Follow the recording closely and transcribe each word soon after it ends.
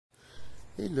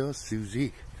Hello,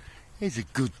 Susie. He's a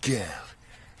good girl.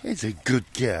 He's a good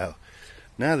girl.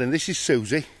 Now then, this is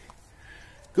Susie.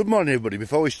 Good morning, everybody.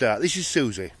 Before we start, this is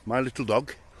Susie, my little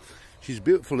dog. She's a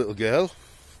beautiful little girl.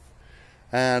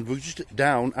 And we're just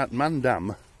down at Mann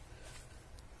Dam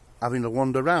having a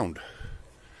wander round.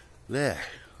 There.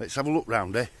 Let's have a look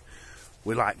round there.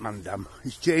 We like Mann Dam.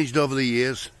 It's changed over the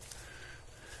years.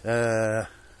 And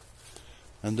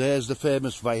there's the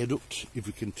famous viaduct. If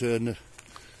we can turn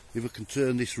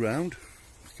this round.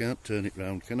 I can't turn it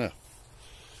round, can I?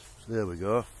 So there we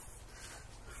go.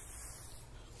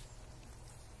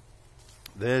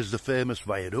 There's the famous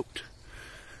viaduct.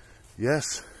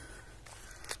 Yes,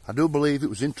 I do believe it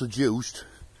was introduced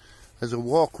as a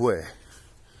walkway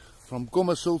from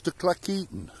Gummersall to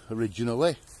Cleckheaton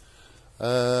originally.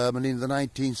 And in the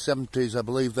 1970s, I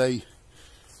believe they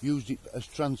used it as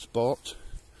transport,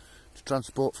 to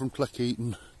transport from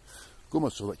Cleckheaton,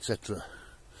 Gummersall, etc.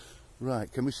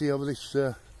 Right, can we see over this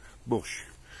bush?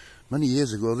 Many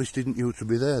years ago, this didn't used to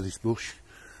be there, this bush.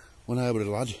 When I was a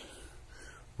lad,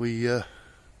 we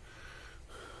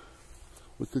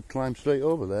could climb straight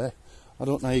over there. I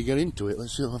don't know how you get into it.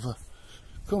 Let's see if I...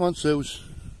 Come on, Suze.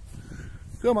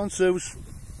 Come on, Suze.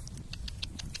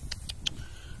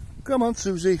 Come on,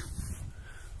 Susie.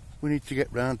 We need to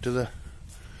get round to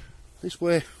this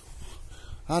way.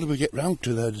 How do we get round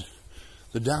to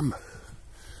the dam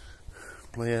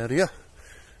play area?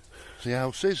 The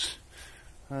houses,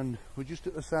 and we're just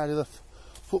at the side of the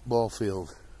football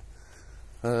field.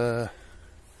 You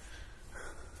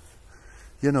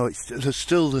know, there's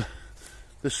still the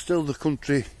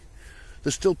country.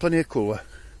 There's still plenty of colour.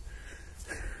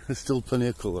 There's still plenty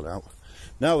of colour out.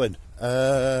 Now then,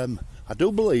 I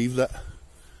do believe that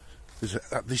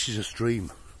this is a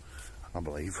stream. I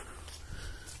believe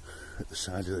at the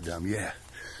side of the dam. Yeah.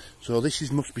 So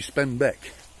this must be Spenbeck.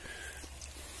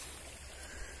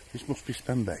 This must be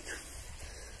Spenbeck.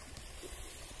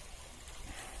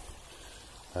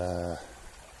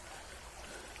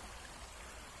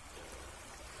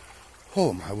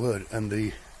 Oh my word! And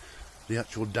the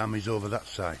actual dam is over that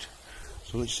side.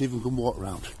 So let's see if we can walk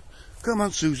round. Come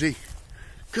on, Susie.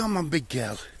 Come on, big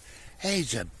girl.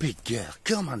 He's a big girl.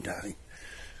 Come on, darling.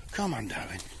 Come on,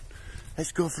 darling.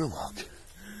 Let's go for a walk.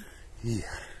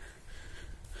 Yeah.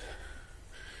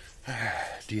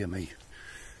 Ah, dear me.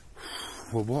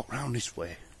 We'll walk round this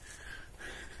way.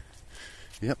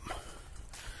 Yep.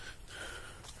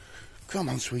 Come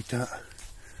on, sweetheart.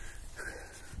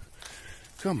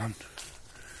 Come on.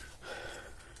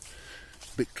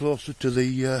 A bit closer to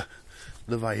the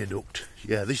viaduct.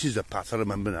 Yeah, this is the path I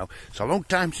remember now. It's a long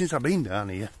time since I've been down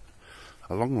here.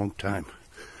 A long, long time.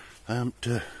 I haven't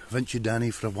ventured down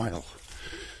here for a while.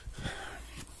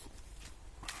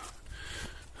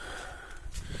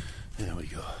 There we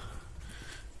go.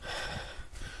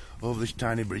 Over this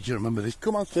tiny bridge, I remember this.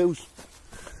 Come on, Suze.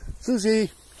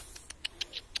 Susie.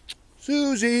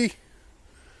 Susie.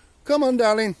 Come on,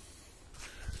 darling.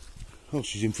 Oh,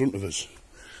 she's in front of us.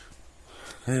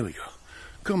 There we go.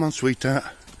 Come on, sweetheart.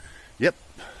 Yep.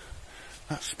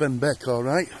 That's Spenbeck, all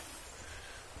right.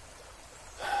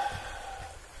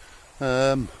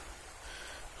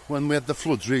 When we had the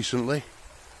floods recently,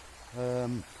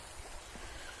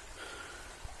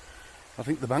 I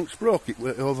think the banks broke, it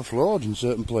overflowed in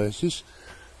certain places.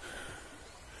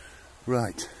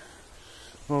 Right,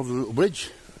 over the little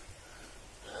bridge.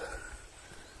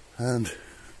 And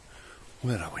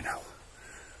where are we now?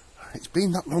 It's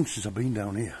been that long since I've been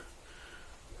down here.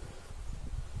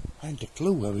 I haven't a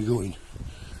clue where we're going.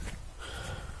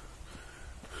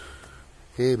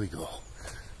 Here we go.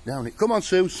 Down it. Come on,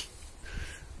 Suze.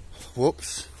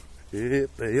 Whoops.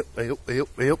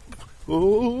 Up.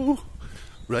 Oh,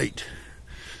 right.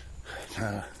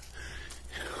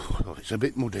 Oh, it's a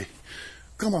bit muddy.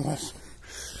 Come on, lads.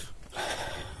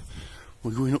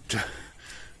 We're going up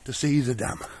to see the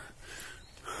dam.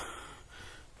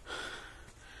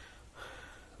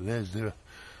 There's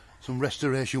some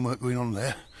restoration work going on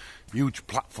there. Huge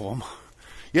platform.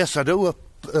 Yes, I do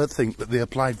think that they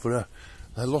applied for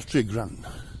a lottery grant,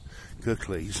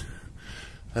 Kirklees,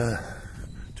 to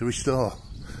restore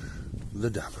the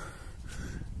dam,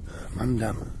 Mann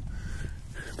Dam.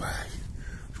 But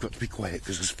we've got to be quiet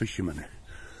because there's fishermen.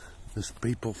 There's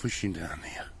people fishing down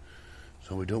here,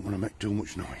 so we don't want to make too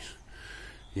much noise.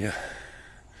 Yeah.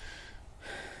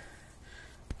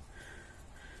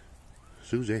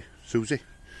 Susie,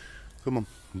 come on,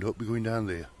 don't be going down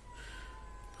there.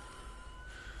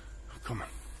 Come on.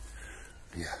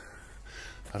 Yeah.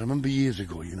 I remember years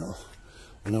ago, you know,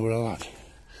 when I was a lad,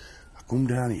 I come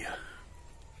down here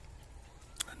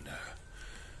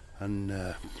and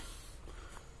I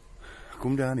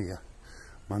come down here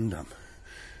Mann Dam.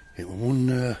 It was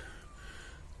one,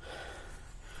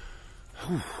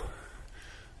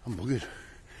 I'm buggered.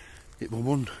 It was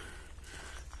one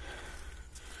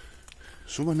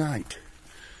summer night.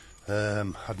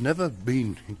 I'd never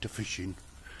been into fishing,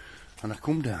 and I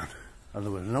come down, and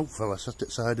there was an old fella sat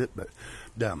outside at the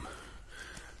dam,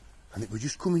 and it was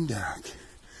just coming dark,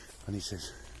 and he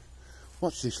says,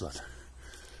 "What's this, lad?"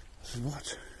 I said,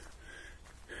 "What?"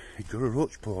 He'd got a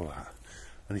roach pole out,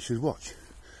 and he says, "Watch,"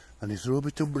 and he threw a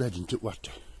bit of bread into the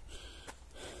water,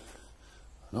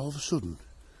 and all of a sudden,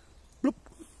 bloop,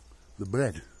 the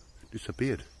bread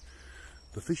disappeared.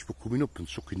 The fish were coming up and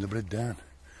sucking the bread down,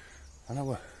 and I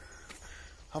was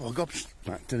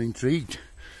gobsmacked and intrigued.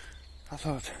 I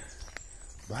thought,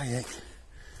 by heck,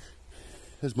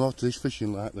 there's more to this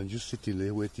fishing like than just sitting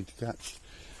there waiting to catch.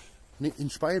 And it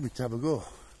inspired me to have a go.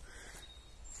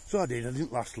 So I did. I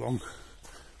didn't last long,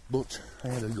 but I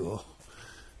had a go.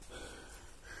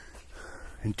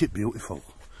 Isn't it beautiful?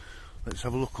 Let's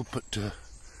have a look up at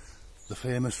the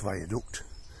famous viaduct.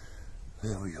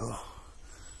 There we go.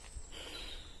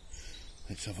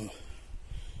 Let's have a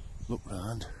look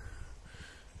round.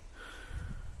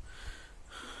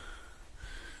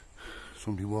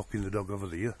 Somebody walking the dog over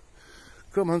there.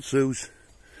 Come on, Suze.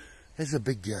 There's a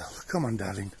big girl. Come on,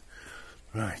 darling.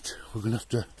 Right, we're going to have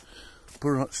to put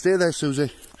her on. Stay there,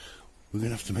 Susie. We're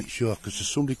going to have to make sure, because there's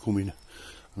somebody coming,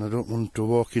 and I don't want to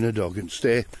walk in a dog. And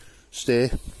stay.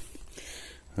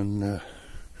 And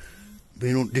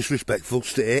being disrespectful,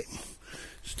 stay.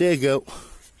 Stay, girl.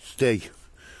 Stay.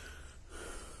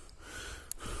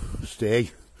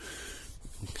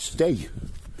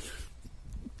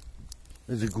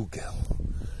 There's a good girl.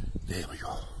 There we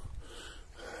go.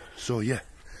 So yeah,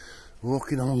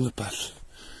 walking along the path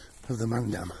of the Mann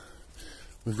Dam.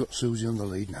 We've got Susie on the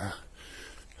lead now.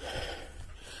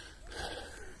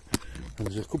 And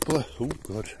there's a couple of, oh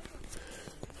God,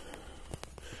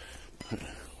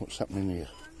 what's happening here?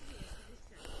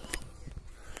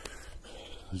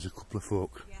 There's a couple of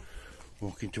folk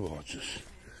walking towards us.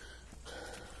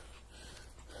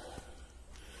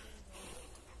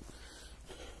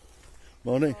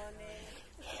 Morning.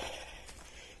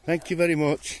 Thank you very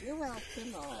much. You're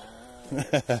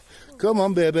welcome. Come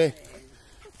on, baby.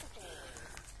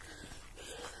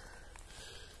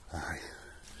 Aye.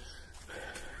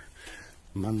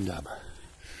 Mann Dam.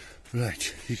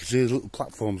 Right, you can see the little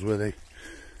platforms where the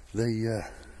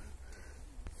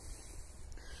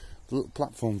little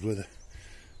platforms where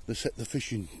they set the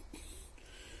fishing.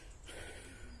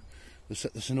 They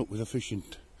set the sin up with a fishing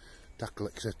tackle,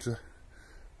 etc.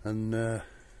 And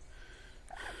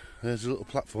there's a little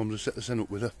platform to set the sin up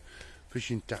with a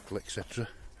fishing tackle, etc.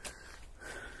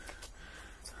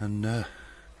 And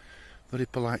very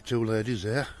polite two ladies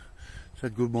there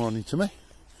said good morning to me.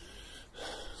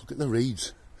 Look at the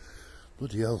reeds.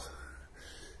 Bloody hell.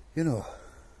 You know,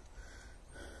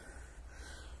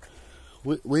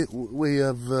 we're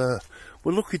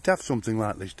lucky to have something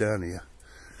like this down here.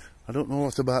 I don't know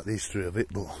what about the history of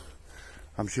it, but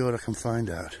I'm sure I can find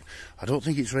out. I don't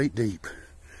think it's right deep.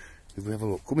 If we have a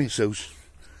look. Come here, Suze.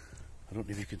 I don't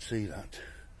know if you can see that.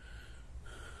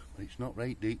 But it's not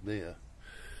right deep there.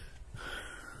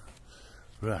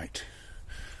 Right.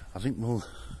 I think we'll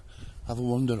have a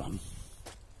wander on.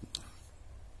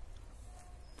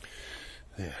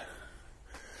 There.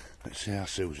 Let's see our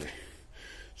Susie.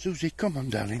 Susie, come on,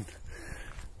 darling.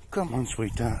 Come on,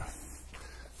 sweetheart.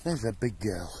 There's a big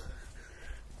girl.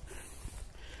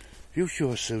 You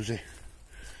sure, Susie?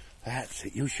 That's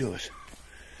it, you sure?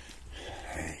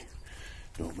 Hey,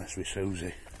 don't mess with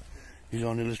Susie. She's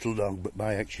only a little dog, but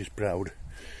by heck, she's proud.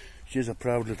 She's a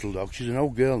proud little dog. She's an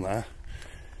old girl now.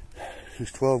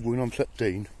 She's 12 going on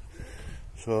 13.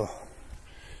 So,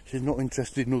 she's not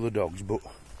interested in other dogs, but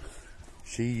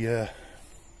she,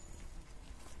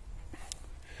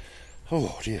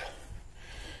 oh dear.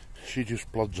 She just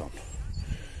plods on.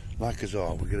 Like us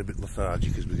all, we get a bit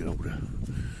lethargic as we get older.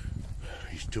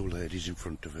 These two ladies in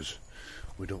front of us,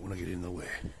 we don't want to get in the way.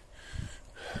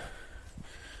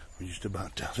 We're just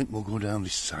about to, I think we'll go down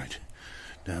this side,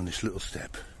 down this little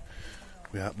step,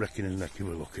 without breaking his neck if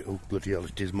we look at, oh bloody hell,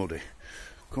 it is muddy.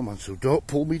 Come on, so don't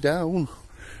pull me down,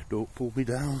 don't pull me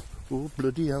down, oh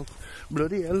bloody hell,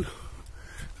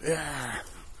 yeah,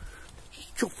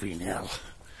 chuffing hell.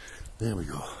 There we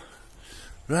go.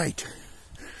 Right,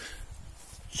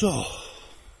 so,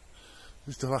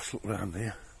 there's the last look round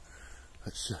there.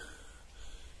 Let's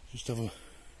just have a,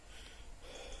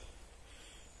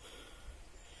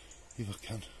 if I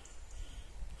can,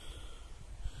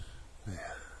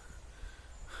 there.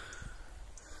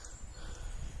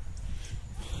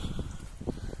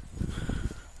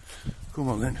 Come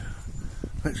on then,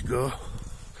 Let's go.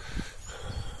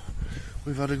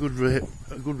 We've had a good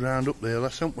round up there,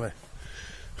 lass, haven't we?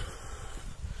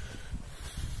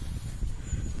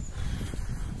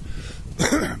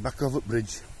 Back over the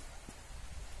bridge.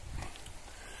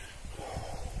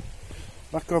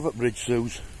 Back over the bridge,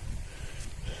 Suze.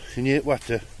 Can you hit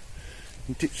water?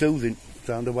 Isn't it soothing?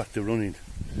 Sound of water running.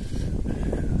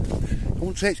 I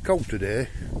won't say it's cold today.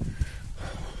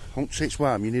 I won't say it's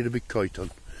warm, you need a big coat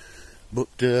on. But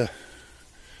it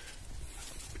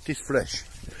is fresh.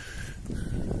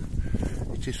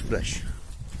 It is fresh.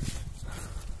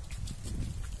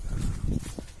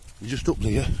 Just up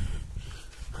there,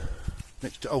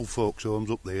 next to old folks'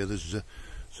 homes up there, there's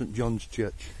St John's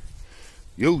Church.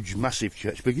 Huge, massive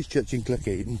church, biggest church in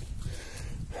Cleckheaton.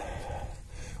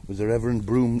 With the Reverend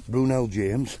Brunel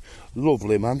James,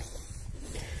 lovely man.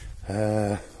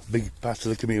 Big part of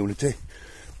the community,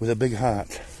 with a big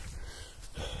heart.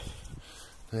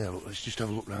 There, look, let's just have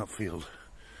a look round the field.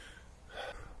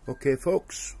 Okay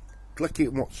folks,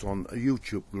 Cleckheaton What's On, a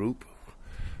YouTube group,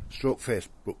 stroke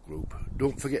Facebook group.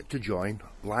 Don't forget to join,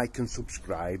 like and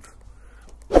subscribe.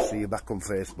 I'll see you back on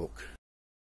Facebook.